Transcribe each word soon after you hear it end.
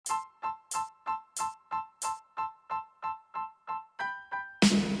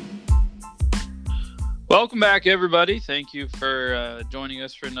Welcome back, everybody. Thank you for joining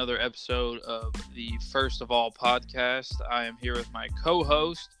us for another episode of the First of All podcast. I am here with my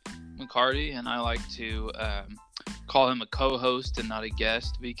co-host, McCarty, and I like to call him a co-host and not a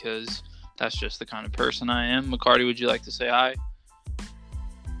guest because that's just the kind of person I am. McCarty, would you like to say hi?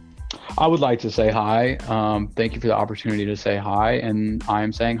 I would like to say hi. Thank you for the opportunity to say hi, and I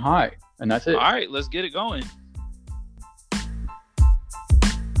am saying hi, and that's it. All right, let's get it going.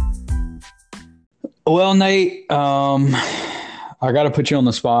 Well, Nate, I got to put you on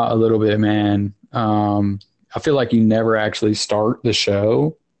the spot a little bit, man. I feel like you never actually start the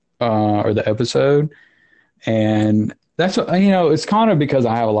show or the episode, and that's it's kind of because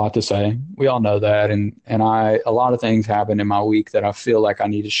I have a lot to say. We all know that, and a lot of things happen in my week that I feel like I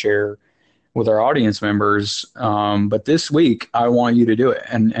need to share with our audience members. But this week, I want you to do it,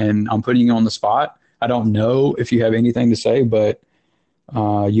 and I'm putting you on the spot. I don't know if you have anything to say, but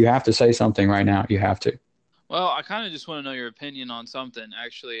you have to say something right now. You have to. Well, I kind of just want to know your opinion on something.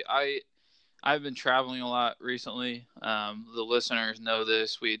 Actually, I've been traveling a lot recently. The listeners know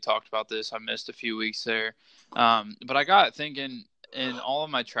this. We had talked about this. I missed a few weeks there. But I got thinking in all of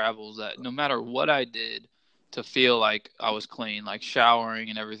my travels that no matter what I did to feel like I was clean, like showering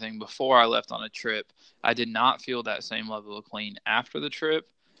and everything before I left on a trip, I did not feel that same level of clean after the trip,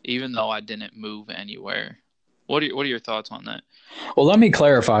 even though I didn't move anywhere. What are your thoughts on that? Well, let me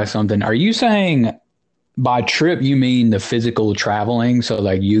clarify something. Are you saying by trip you mean the physical traveling? So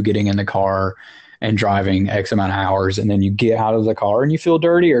like you getting in the car and driving X amount of hours and then you get out of the car and you feel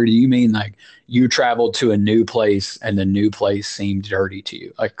dirty? Or do you mean like you traveled to a new place and the new place seemed dirty to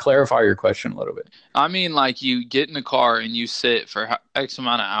you? Like clarify your question a little bit. I mean like you get in the car and you sit for X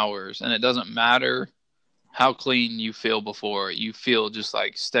amount of hours and it doesn't matter how clean you feel before. You feel just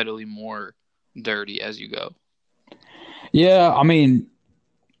like steadily more dirty as you go. Yeah, I mean,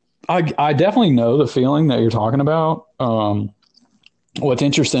 I definitely know the feeling that you're talking about. What's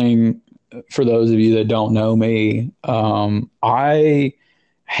interesting for those of you that don't know me, I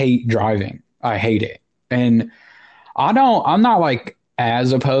hate driving. I hate it. And I'm not like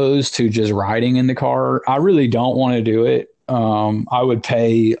as opposed to just riding in the car. I really don't want to do it. I would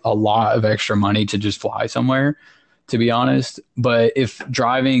pay a lot of extra money to just fly somewhere, to be honest. But if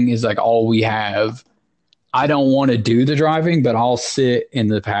driving is like all we have, I don't want to do the driving, but I'll sit in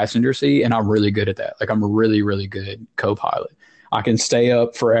the passenger seat and I'm really good at that. Like I'm a really, really good co-pilot. I can stay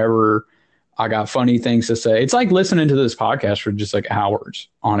up forever. I got funny things to say. It's like listening to this podcast for just like hours,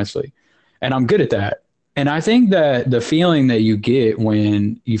 honestly. And I'm good at that. And I think that the feeling that you get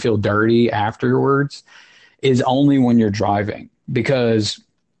when you feel dirty afterwards is only when you're driving, because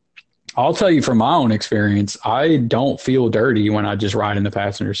I'll tell you from my own experience, I don't feel dirty when I just ride in the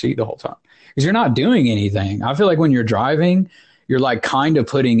passenger seat the whole time. Because you're not doing anything. I feel like when you're driving, you're like kind of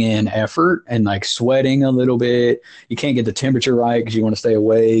putting in effort and like sweating a little bit. You can't get the temperature right because you want to stay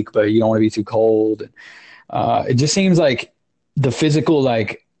awake, but you don't want to be too cold. It just seems like the physical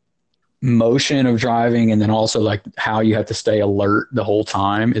like motion of driving and then also like how you have to stay alert the whole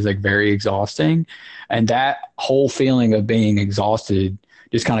time is like very exhausting. And that whole feeling of being exhausted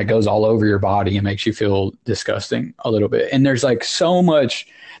just kind of goes all over your body and makes you feel disgusting a little bit. And there's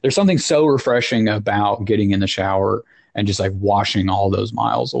something so refreshing about getting in the shower and just like washing all those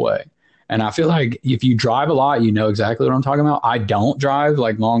miles away. And I feel like if you drive a lot, you know exactly what I'm talking about. I don't drive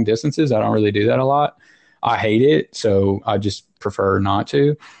like long distances. I don't really do that a lot. I hate it. So I just prefer not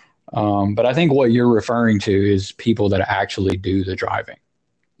to. But I think what you're referring to is people that actually do the driving.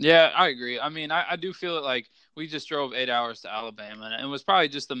 Yeah, I agree. I mean, I do feel it like we just drove 8 hours to Alabama, and it was probably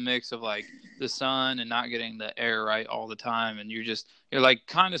just a mix of like the sun and not getting the air right all the time. And you're like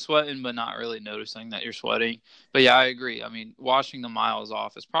kind of sweating, but not really noticing that you're sweating. But yeah, I agree. I mean, washing the miles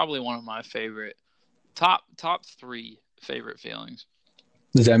off is probably one of my favorite top 3 favorite feelings.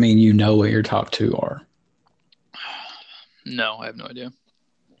 Does that mean you know what your top 2 are? No, I have no idea.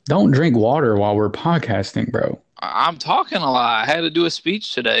 Don't drink water while we're podcasting, bro. I'm talking a lot. I had to do a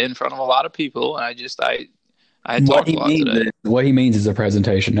speech today in front of a lot of people, and I talked a lot today. What he means is a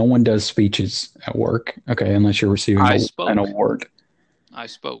presentation. No one does speeches at work, okay, unless you're receiving an award. I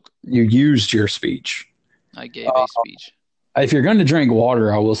spoke. You used your speech. I gave a speech. If you're going to drink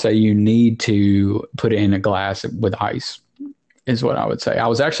water, I will say you need to put it in a glass with ice, is what I would say. I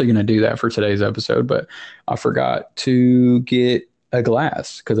was actually going to do that for today's episode, but I forgot to get a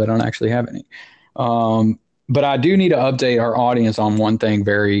glass because I don't actually have any. But I do need to update our audience on one thing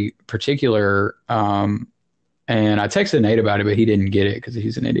very particular. And I texted Nate about it, but he didn't get it because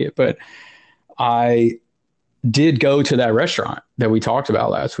he's an idiot. But I did go to that restaurant that we talked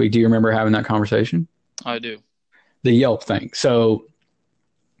about last week. Do you remember having that conversation? I do. The Yelp thing. So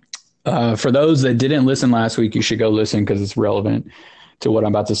For those that didn't listen last week, you should go listen because it's relevant to what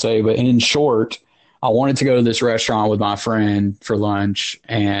I'm about to say. But in short, I wanted to go to this restaurant with my friend for lunch,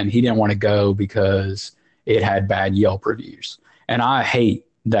 and he didn't want to go because it had bad Yelp reviews. And I hate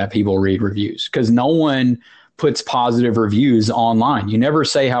that people read reviews because no one puts positive reviews online. You never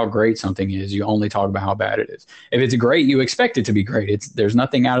say how great something is. You only talk about how bad it is. If it's great, you expect it to be great. There's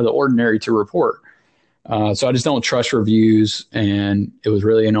nothing out of the ordinary to report. So I just don't trust reviews, and it was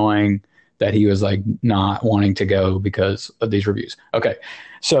really annoying that he was like not wanting to go because of these reviews. Okay,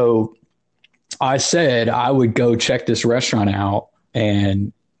 so I said I would go check this restaurant out,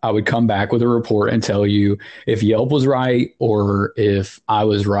 and I would come back with a report and tell you if Yelp was right or if I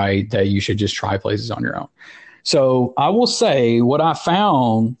was right that you should just try places on your own. So I will say what I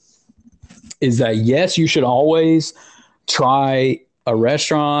found is that yes, you should always try a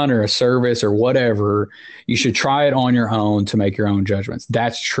restaurant or a service or whatever. You should try it on your own to make your own judgments.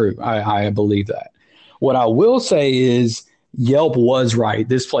 That's true. I believe that. What I will say is Yelp was right.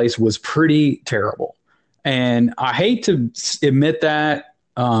 This place was pretty terrible. And I hate to admit that,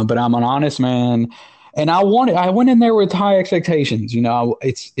 but I'm an honest man. And I went in there with high expectations. You know,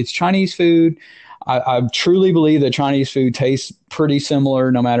 it's Chinese food. I truly believe that Chinese food tastes pretty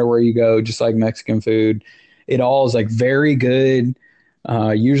similar no matter where you go, just like Mexican food. It all is like very good,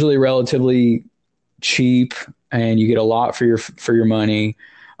 usually relatively cheap, and you get a lot for your money.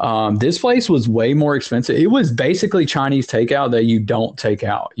 This place was way more expensive. It was basically Chinese takeout that you don't take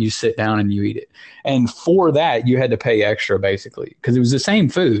out. You sit down and you eat it. And for that, you had to pay extra basically because it was the same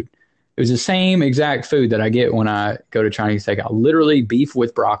food. It was the same exact food that I get when I go to Chinese takeout. Literally beef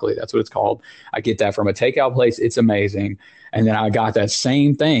with broccoli. That's what it's called. I get that from a takeout place. It's amazing. And then I got that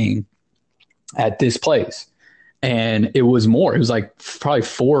same thing at this place. And it was more. It was like probably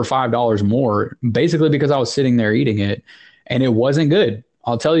 $4 or $5 more, basically because I was sitting there eating it. And it wasn't good.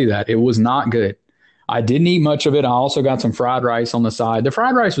 I'll tell you that. It was not good. I didn't eat much of it. I also got some fried rice on the side. The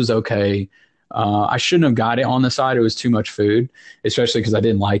fried rice was okay. I shouldn't have got it on the side. It was too much food, especially because I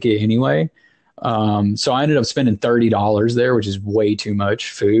didn't like it anyway. So I ended up spending $30 there, which is way too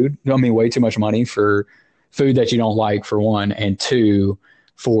much food. I mean, way too much money for food that you don't like, for one, and two,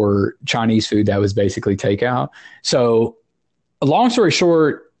 for Chinese food that was basically takeout. So long story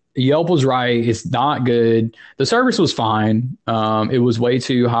short, Yelp was right. It's not good. The service was fine. It was way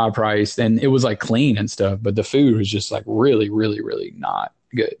too high priced, and it was like clean and stuff, but the food was just like really, really, really not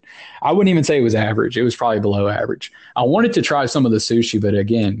good. I wouldn't even say it was average. It was probably below average. I wanted to try some of the sushi, but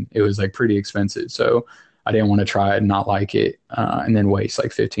again, it was like pretty expensive. So I didn't want to try it and not like it, and then waste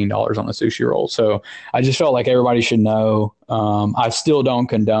like $15 on a sushi roll. So I just felt like everybody should know. I still don't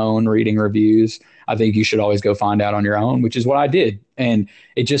condone reading reviews. I think you should always go find out on your own, which is what I did. And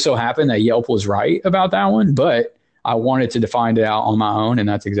it just so happened that Yelp was right about that one, but I wanted to find it out on my own, and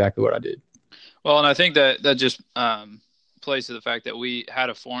that's exactly what I did. Well, and I think that just plays to the fact that we had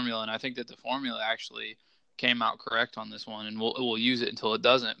a formula, and I think that the formula actually came out correct on this one, and we'll use it until it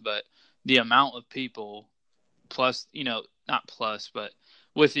doesn't. But the amount of people plus, not plus, but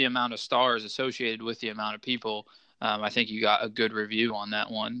with the amount of stars associated with the amount of people, I think you got a good review on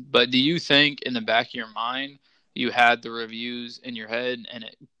that one. But do you think in the back of your mind you had the reviews in your head and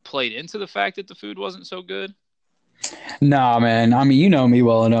it played into the fact that the food wasn't so good? Nah, man. I mean, you know me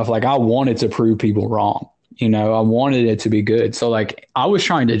well enough. Like, I wanted to prove people wrong. I wanted it to be good. So, like, I was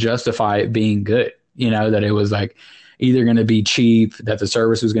trying to justify it being good, that it was like either going to be cheap, that the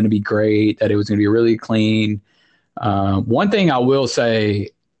service was going to be great, that it was going to be really clean. One thing I will say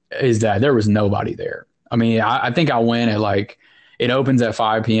is that there was nobody there. I mean, I think I went at like, it opens at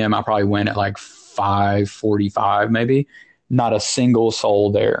 5 p.m. I probably went at like 5:45, maybe. Not a single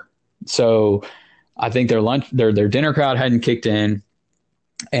soul there. So I think their dinner crowd hadn't kicked in.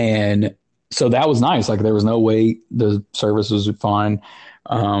 And so that was nice. Like, there was no wait. The service was fine.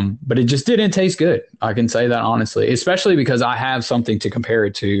 But it just didn't taste good. I can say that honestly, especially because I have something to compare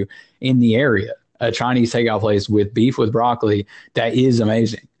it to in the area, a Chinese takeout place with beef with broccoli that is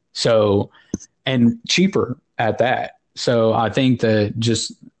amazing. So, and cheaper at that. So I think that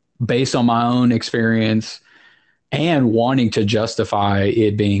just based on my own experience and wanting to justify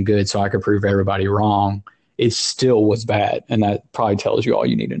it being good so I could prove everybody wrong, it still was bad. And that probably tells you all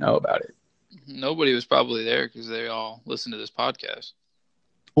you need to know about it. Nobody was probably there because they all listen to this podcast.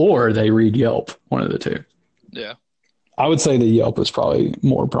 Or they read Yelp, one of the two. Yeah. I would say the Yelp was probably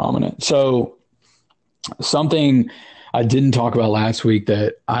more prominent. So something I didn't talk about last week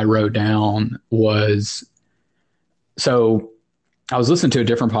that I wrote down was, so I was listening to a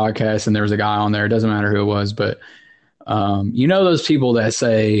different podcast and there was a guy on there. It doesn't matter who it was, but You know, those people that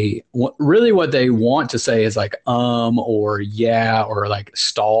say really what they want to say is like or yeah or like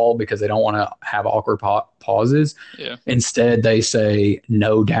stall because they don't want to have awkward pauses. Yeah. Instead, they say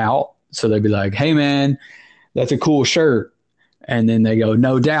no doubt. So they'd be like, "Hey man, that's a cool shirt," and then they go,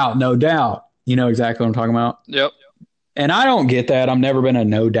 "No doubt, no doubt." You know exactly what I'm talking about. Yep. And I don't get that. I've never been a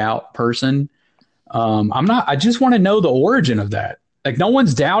no doubt person. I'm not. I just want to know the origin of that. Like no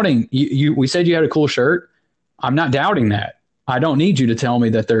one's doubting you. We said you had a cool shirt. I'm not doubting that. I don't need you to tell me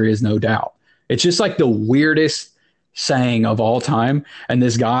that there is no doubt. It's just like the weirdest saying of all time. And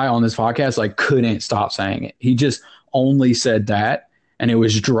this guy on this podcast like couldn't stop saying it. He just only said that, and it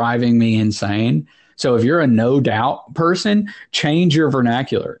was driving me insane. So if you're a no doubt person, change your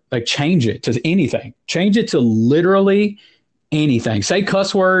vernacular. Like change it to anything. Change it to literally anything. Say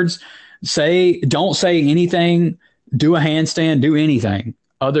cuss words. Don't say anything. Do a handstand. Do anything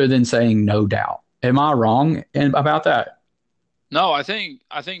other than saying no doubt. Am I wrong about that? No, I think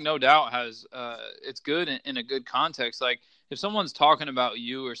no doubt has it's good in a good context. Like if someone's talking about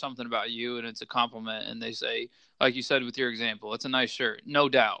you or something about you and it's a compliment and they say, like you said with your example, it's a nice shirt, no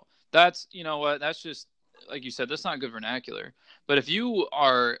doubt. That's you know what, that's just like you said, that's not good vernacular. But if you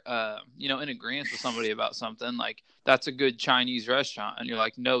are in agreement with somebody about something, like that's a good Chinese restaurant and you're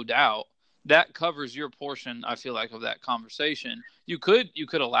like, no doubt, that covers your portion, I feel like, of that conversation. You could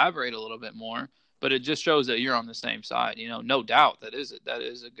elaborate a little bit more, but it just shows that you're on the same side. No doubt that is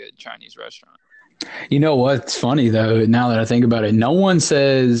a good Chinese restaurant. You know what's funny though, now that I think about it, no one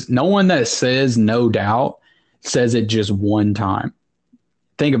that says no doubt says it just one time.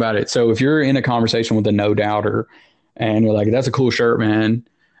 Think about it. So if you're in a conversation with a no doubter and you're like, that's a cool shirt, man. And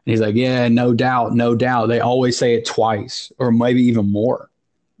he's like, yeah, no doubt, no doubt. They always say it twice or maybe even more.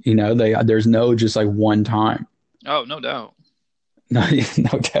 There's no just like one time. Oh, no doubt. No,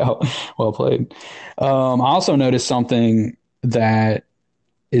 no doubt. Well played. I also noticed something that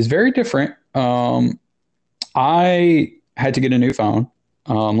is very different. I had to get a new phone.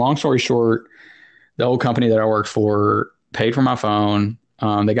 Long story short, the old company that I worked for paid for my phone.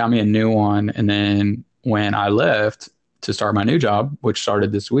 They got me a new one. And then when I left to start my new job, which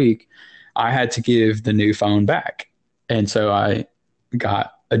started this week, I had to give the new phone back. And so I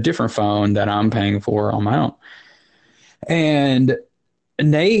got a different phone that I'm paying for on my own. And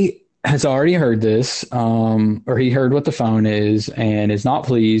Nate has already heard this, or he heard what the phone is and is not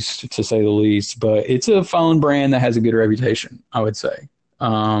pleased, to say the least. But it's a phone brand that has a good reputation, I would say.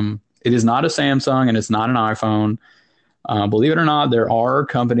 It is not a Samsung and it's not an iPhone. Believe it or not, there are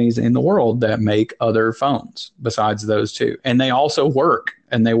companies in the world that make other phones besides those two. And they also work,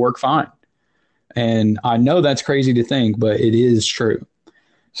 and they work fine. And I know that's crazy to think, but it is true.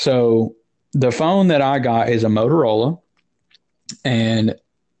 So the phone that I got is a Motorola. And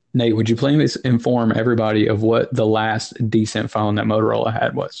Nate, would you please inform everybody of what the last decent phone that Motorola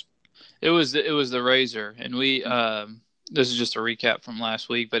had was? It was the Razr, and we this is just a recap from last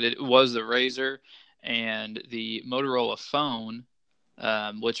week, but it was the Razr and the Motorola phone,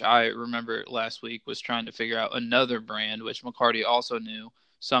 which I remember last week was trying to figure out another brand, which McCarty also knew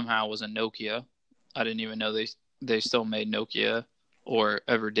somehow was a Nokia. I didn't even know they still made Nokia or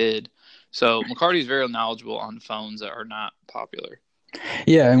ever did. So McCarty's very knowledgeable on phones that are not popular.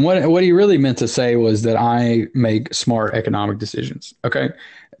 Yeah, and what he really meant to say was that I make smart economic decisions. Okay,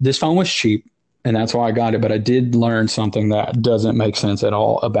 this phone was cheap, and that's why I got it. But I did learn something that doesn't make sense at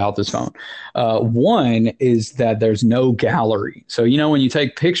all about this phone. One is that there's no gallery. So when you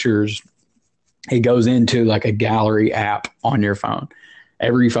take pictures, it goes into like a gallery app on your phone.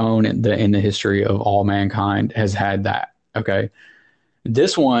 Every phone in the history of all mankind has had that. Okay.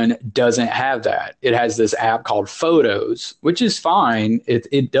 This one doesn't have that. It has this app called Photos, which is fine.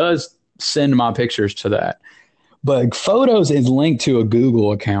 It does send my pictures to that. But Photos is linked to a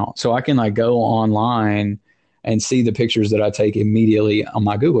Google account. So I can like go online and see the pictures that I take immediately on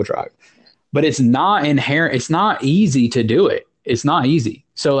my Google Drive. But it's not inherent. It's not easy to do it. It's not easy.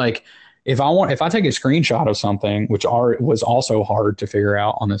 So like if I take a screenshot of something, which was also hard to figure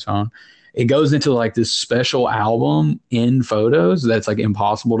out on this phone, it goes into like this special album in Photos that's like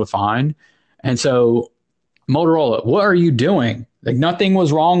impossible to find. And so Motorola, what are you doing? Like nothing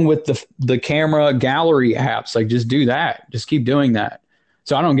was wrong with the camera gallery apps. Like just do that. Just keep doing that.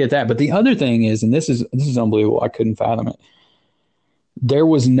 So I don't get that. But the other thing is, and this is unbelievable. I couldn't fathom it. There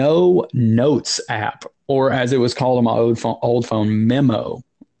was no Notes app, or as it was called on my old phone, Memo,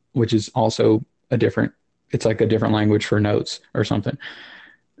 which is also it's like a different language for notes or something.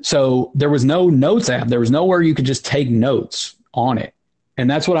 So there was no Notes app. There was nowhere you could just take notes on it. And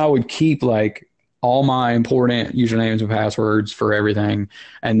that's what I would keep like all my important usernames and passwords for everything.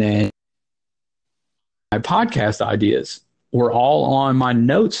 And then my podcast ideas were all on my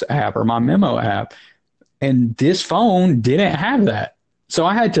notes app or my memo app. And this phone didn't have that. So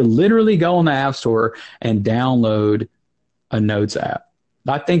I had to literally go on the App Store and download a notes app.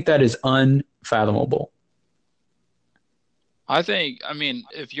 I think that is unfathomable. I mean,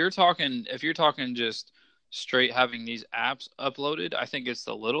 if you're talking just straight having these apps uploaded, I think it's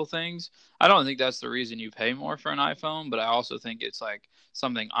the little things. I don't think that's the reason you pay more for an iPhone, but I also think it's like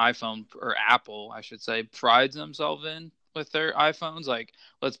something iPhone or Apple, I should say, prides themselves in with their iPhones. Like,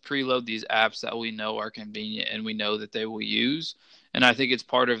 let's preload these apps that we know are convenient and we know that they will use. And I think it's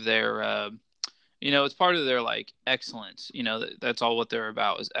part of their, it's part of their like excellence. That's all what they're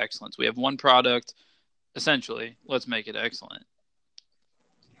about is excellence. We have one product. Essentially, let's make it excellent.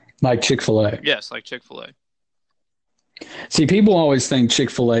 Like Chick-fil-A. Yes, like Chick-fil-A. See, people always think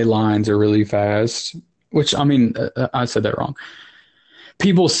Chick-fil-A lines are really fast, which, I mean, I said that wrong.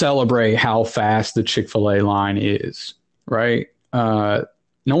 People celebrate how fast the Chick-fil-A line is, right? No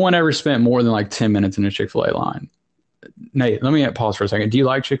one ever spent more than like 10 minutes in a Chick-fil-A line. Nate, let me pause for a second. Do you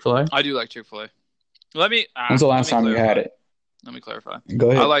like Chick-fil-A? I do like Chick-fil-A. When's the last time you had it? Let me clarify. Go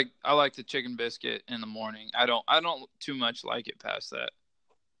ahead. I like the chicken biscuit in the morning. I don't too much like it past that.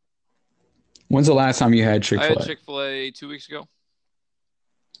 When's the last time you had Chick-fil-A? I had Chick-fil-A 2 weeks ago.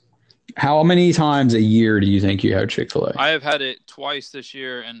 How many times a year do you think you have Chick-fil-A? I have had it twice this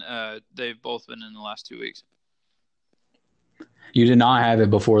year, and they've both been in the last 2 weeks. You did not have it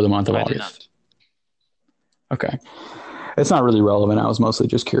before the month of August? I did not. Okay. It's not really relevant. I was mostly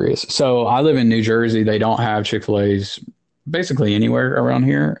just curious. So I live in New Jersey. They don't have Chick-fil-A's basically anywhere around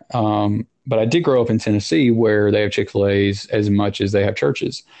here. But I did grow up in Tennessee where they have Chick-fil-A's as much as they have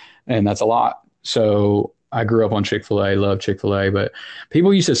churches. And that's a lot. So I grew up on Chick-fil-A, love Chick-fil-A. But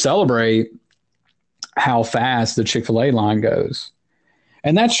people used to celebrate how fast the Chick-fil-A line goes.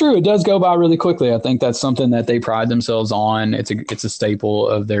 And that's true. It does go by really quickly. I think that's something that they pride themselves on. It's a staple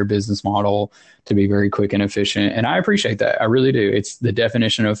of their business model to be very quick and efficient. And I appreciate that. I really do. It's the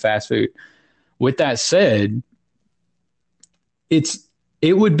definition of fast food. With that said,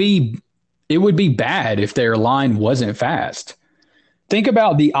 it would be bad if their line wasn't fast. Think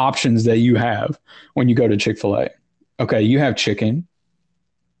about the options that you have when you go to Chick-fil-A. Okay, you have chicken,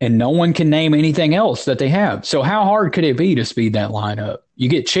 and no one can name anything else that they have. So how hard could it be to speed that line up? You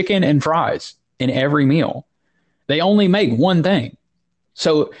get chicken and fries in every meal. They only make one thing.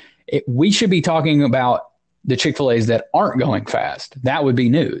 So we should be talking about the Chick-fil-A's that aren't going fast. That would be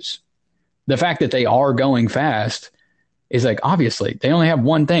news. The fact that they are going fast is like, obviously, they only have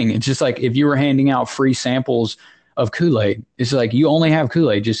one thing. It's just like if you were handing out free samples of Kool-Aid, it's like you only have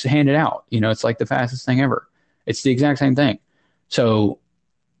Kool-Aid, just hand it out. It's like the fastest thing ever. It's the exact same thing. So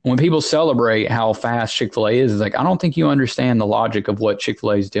when people celebrate how fast Chick-fil-A is, it's like, I don't think you understand the logic of what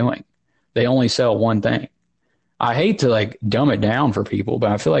Chick-fil-A is doing. They only sell one thing. I hate to like dumb it down for people,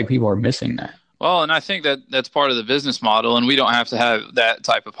 but I feel like people are missing that. Well, and I think that that's part of the business model, and we don't have to have that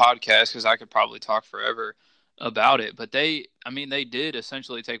type of podcast because I could probably talk forever about it. But they did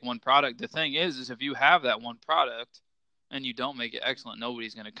essentially take one product. The thing is if you have that one product and you don't make it excellent,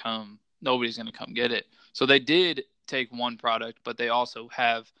 nobody's going to come get it. So they did take one product, but they also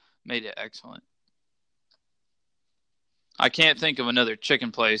have made it excellent. I can't think of another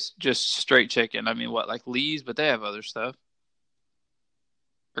chicken place, just straight chicken. I mean, like Lee's, but they have other stuff.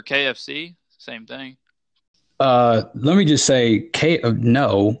 Or KFC, same thing. Let me just say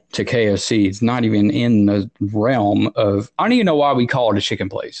no to KFC. It's not even in the realm of, I don't even know why we call it a chicken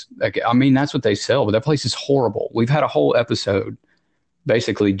place. Like, I mean, that's what they sell, but that place is horrible. We've had a whole episode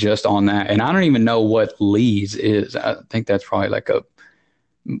basically just on that. And I don't even know what Lee's is. I think that's probably like a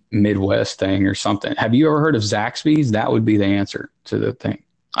Midwest thing or something. Have you ever heard of Zaxby's? That would be the answer to the thing.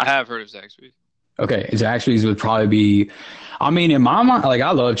 I have heard of Zaxby's. Okay. Zaxby's would probably be, I mean, in my mind, like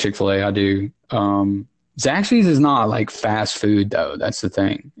I love Chick-fil-A. I do. Zaxby's is not like fast food though. That's the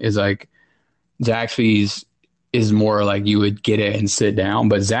thing, is like Zaxby's is more like you would get it and sit down,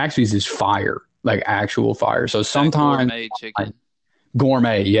 but Zaxby's is fire, like actual fire. So sometimes gourmet chicken.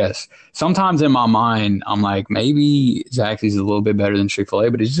 Gourmet, yes. Sometimes in my mind, I'm like, maybe Zaxby's is a little bit better than Chick-fil-A,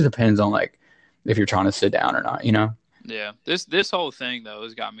 but it just depends on like if you're trying to sit down or not, Yeah. This whole thing though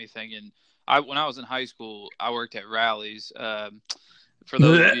has got me thinking. When I was in high school, I worked at Rally's. For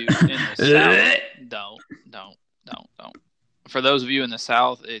those of you in the South, don't. For those of you in the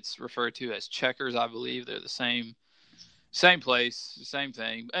South, it's referred to as Checkers, I believe. They're the same place, same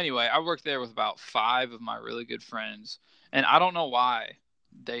thing. Anyway, I worked there with about 5 of my really good friends, and I don't know why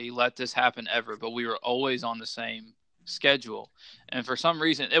they let this happen ever, but we were always on the same schedule. And for some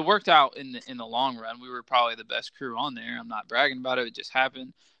reason, it worked out in the long run. We were probably the best crew on there. I'm not bragging about it. It just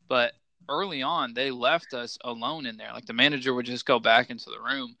happened. But early on, they left us alone in there. Like the manager would just go back into the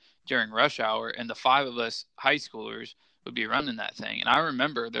room during rush hour, and the 5 of us high schoolers would be running that thing. And I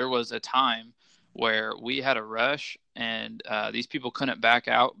remember there was a time where we had a rush, and these people couldn't back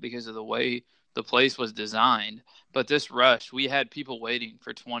out because of the way the place was designed. But this rush, we had people waiting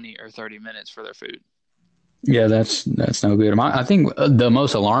for 20 or 30 minutes for their food. Yeah, that's no good. I think the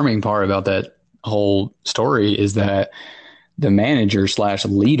most alarming part about that whole story is that the manager slash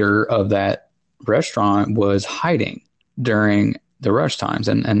leader of that restaurant was hiding during the rush times,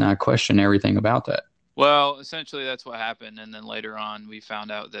 and I question everything about that. Well, essentially that's what happened, and then later on we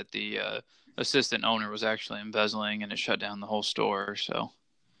found out that the assistant owner was actually embezzling, and it shut down the whole store. So,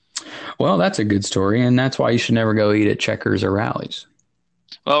 Well, that's a good story, and that's why you should never go eat at Checkers or Rallies.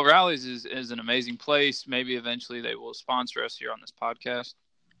 well, Rallies is an amazing place. Maybe eventually they will sponsor us here on this podcast.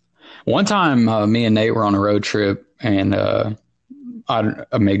 One time, me and Nate were on a road trip, and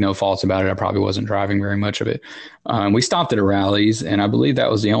I make no faults about it. I probably wasn't driving very much of it. We stopped at a Rallies, and I believe that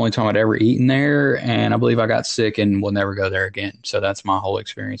was the only time I'd ever eaten there. And I believe I got sick and will never go there again. So that's my whole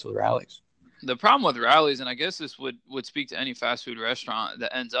experience with Rallies. The problem with Rallies, and I guess this would speak to any fast food restaurant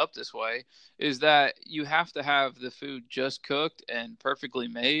that ends up this way, is that you have to have the food just cooked and perfectly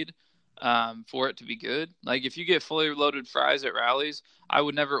made for it to be good. Like if you get fully loaded fries at Rallies, I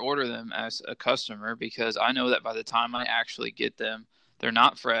would never order them as a customer because I know that by the time I actually get them, they're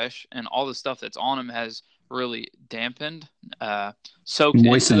not fresh, and all the stuff that's on them has really dampened, soaked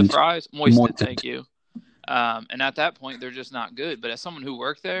into the fries. Moistened. Thank you. And at that point, they're just not good. But as someone who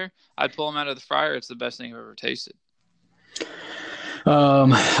worked there, I'd pull them out of the fryer. It's the best thing I've ever tasted. I'm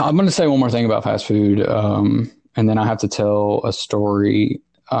going to say one more thing about fast food, and then I have to tell a story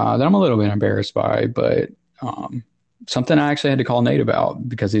that I'm a little bit embarrassed by, but something I actually had to call Nate about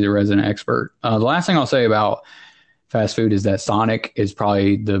because he's a resident expert. The last thing I'll say about fast food is that Sonic is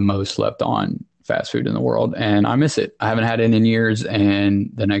probably the most slept on fast food in the world, and I miss it. I haven't had it in years,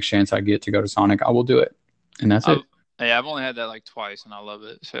 and the next chance I get to go to Sonic, I will do it. And that's it. Yeah, I've only had that like twice, and I love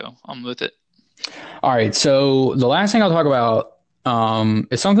it, so I'm with it. All right, so the last thing I'll talk about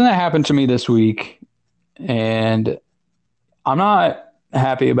is something that happened to me this week, and I'm not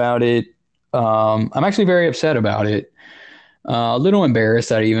happy about it. I'm actually very upset about it. A little embarrassed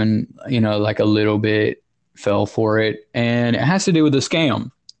that I even, like a little bit fell for it. And it has to do with a scam.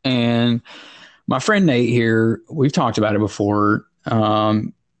 And my friend Nate here, we've talked about it before.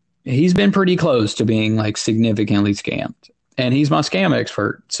 He's been pretty close to being like significantly scammed. And he's my scam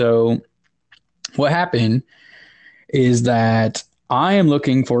expert. So what happened is that I am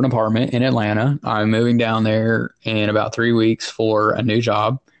looking for an apartment in Atlanta. I'm moving down there in about 3 weeks for a new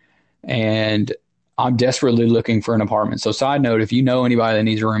job. And I'm desperately looking for an apartment. So side note, if you know anybody that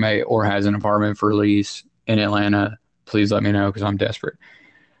needs a roommate or has an apartment for lease in Atlanta, please let me know because I'm desperate.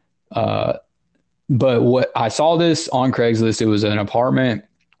 But what I saw this on Craigslist, it was an apartment,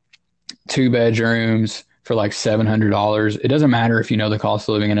 2 bedrooms for like $700. It doesn't matter if you know the cost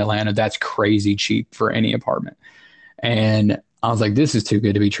of living in Atlanta. That's crazy cheap for any apartment. And I was like, this is too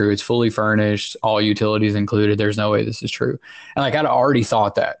good to be true. It's fully furnished, all utilities included. There's no way this is true. And like, I'd already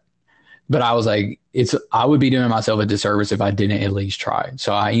thought that. But I was like, I would be doing myself a disservice if I didn't at least try.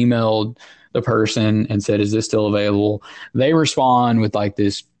 So I emailed the person and said, is this still available? They respond with like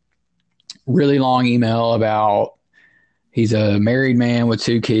this really long email about he's a married man with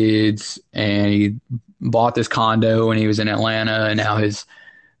 2 kids and he bought this condo when he was in Atlanta, and now his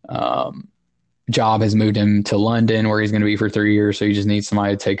job has moved him to London where he's going to be for 3 years. So he just needs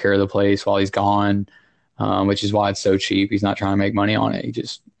somebody to take care of the place while he's gone. Which is why it's so cheap. He's not trying to make money on it. He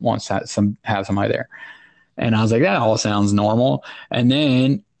just wants to have somebody there. And I was like, that all sounds normal. And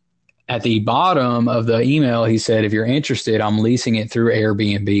then at the bottom of the email, he said, if you're interested, I'm leasing it through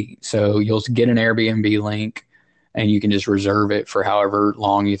Airbnb. So you'll get an Airbnb link and you can just reserve it for however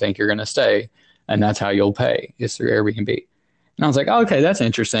long you think you're going to stay. And that's how you'll pay. It's through Airbnb. And I was like, oh, okay, that's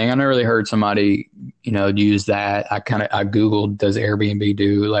interesting. I never really heard somebody, use that. I Googled, does Airbnb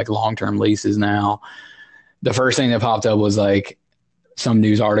do like long-term leases now? The first thing that popped up was like some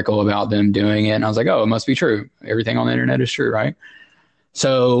news article about them doing it. And I was like, oh, it must be true. Everything on the internet is true, right?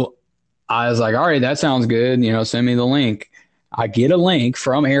 So I was like, all right, that sounds good. Send me the link. I get a link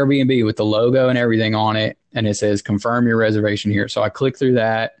from Airbnb with the logo and everything on it. And it says, confirm your reservation here. So I click through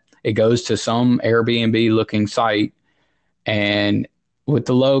that. It goes to some Airbnb looking site. And with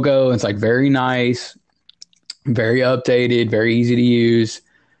the logo, it's like very nice, very updated, very easy to use.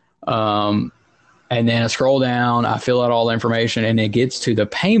 And then I scroll down, I fill out all the information, and it gets to the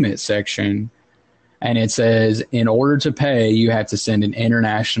payment section, and it says, in order to pay, you have to send an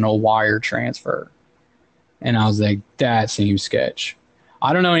international wire transfer. And I was like, that seems sketch.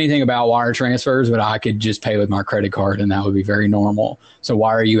 I don't know anything about wire transfers, but I could just pay with my credit card and that would be very normal. So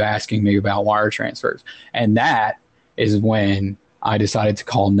why are you asking me about wire transfers? And that is when I decided to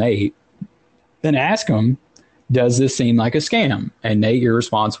call Nate and ask him, does this seem like a scam? And Nate, your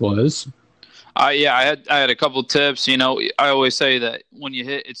response was? Yeah, I had a couple tips. You know, I always say that when you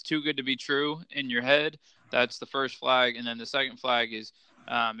hit it's too good to be true in your head, that's the first flag. And then the second flag is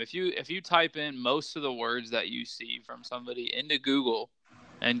if you type in most of the words that you see from somebody into Google,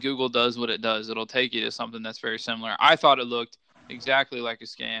 and Google does what it does, it'll take you to something that's very similar. I thought it looked exactly like a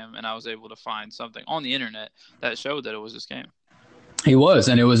scam, and I was able to find something on the internet that showed that it was a scam. He was,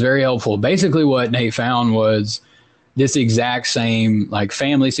 and it was very helpful. Basically, what Nate found was this exact same like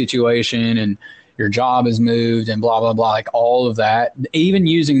family situation, and your job has moved, and blah blah blah. Like all of that, even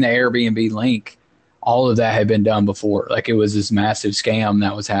using the Airbnb link, all of that had been done before. Like it was this massive scam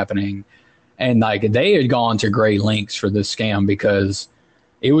that was happening, and like they had gone to great lengths for this scam because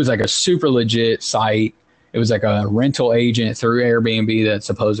it was like a super legit site. It was like a rental agent through Airbnb that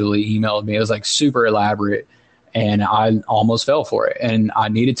supposedly emailed me. It was like super elaborate. And I almost fell for it. And I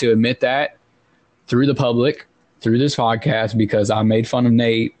needed to admit that through the public, through this podcast, because I made fun of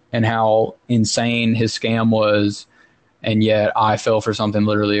Nate and how insane his scam was. And yet I fell for something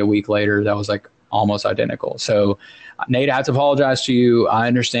literally a week later that was like almost identical. So Nate, I have to apologize to you. I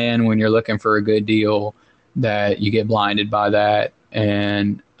understand when you're looking for a good deal that you get blinded by that.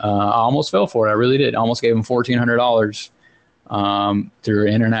 And I almost fell for it. I really did. I almost gave him $1,400 through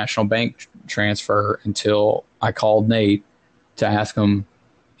an international bank transfer until I called Nate to ask him,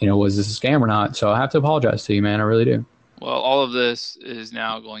 you know, was this a scam or not? So I have to apologize to you, man. I really do. Well, all of this is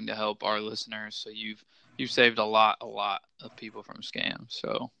now going to help our listeners. So you've saved a lot of people from scams.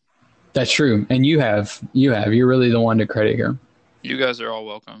 So that's true. And you're really the one to credit here. You guys are all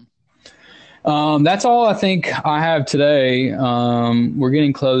welcome. That's all I think I have today. We're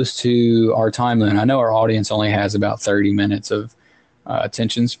getting close to our time limit. I know our audience only has about 30 minutes of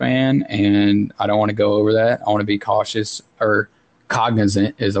attention span, and I don't want to go over that. I want to be cautious, or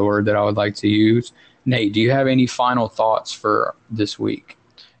cognizant is a word that I would like to use. Nate, do you have any final thoughts for this week?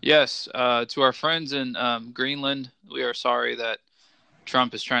 Yes. To our friends in Greenland, we are sorry that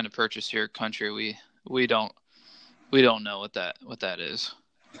Trump is trying to purchase your country. We don't know what that is.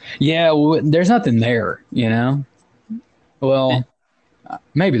 Yeah, well, there's nothing there, you know. Well,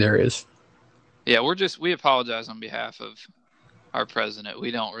 maybe there is. Yeah, we apologize on behalf of our president. We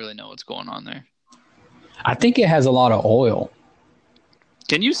don't really know what's going on there. I think it has a lot of oil.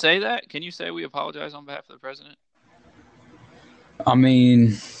 Can you say that? Can you say we apologize on behalf of the president? I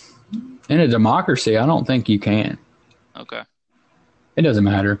mean, in a democracy, I don't think you can. Okay. It doesn't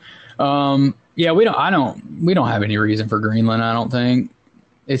matter. Yeah, we don't have any reason for Greenland, I don't think.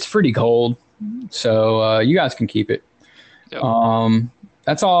 It's pretty cold. So you guys can keep it. Yep.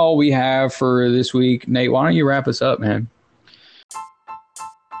 That's all we have for this week. Nate, why don't you wrap us up, man?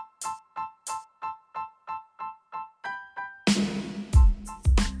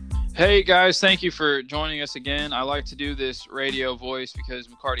 Hey guys, thank you for joining us again. I like to do this radio voice because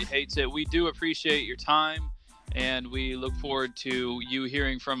McCarty hates it. We do appreciate your time, and we look forward to you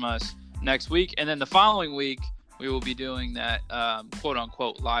hearing from us next week. And then the following week, we will be doing that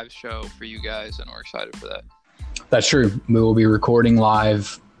quote-unquote live show for you guys, and we're excited for that. That's true. We will be recording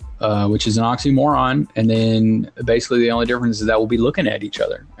live, which is an oxymoron. And then basically the only difference is that we'll be looking at each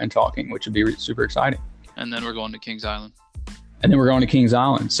other and talking, which would be super exciting. And then we're going to Kings Island.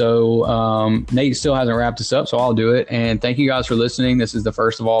 So Nate still hasn't wrapped us up, so I'll do it. And thank you guys for listening. This is the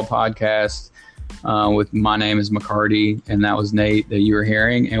First of All podcast with my name is McCarty, and that was Nate that you were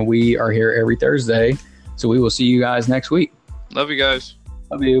hearing. And we are here every Thursday. So we will see you guys next week. Love you guys.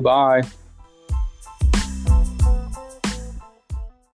 Love you. Bye.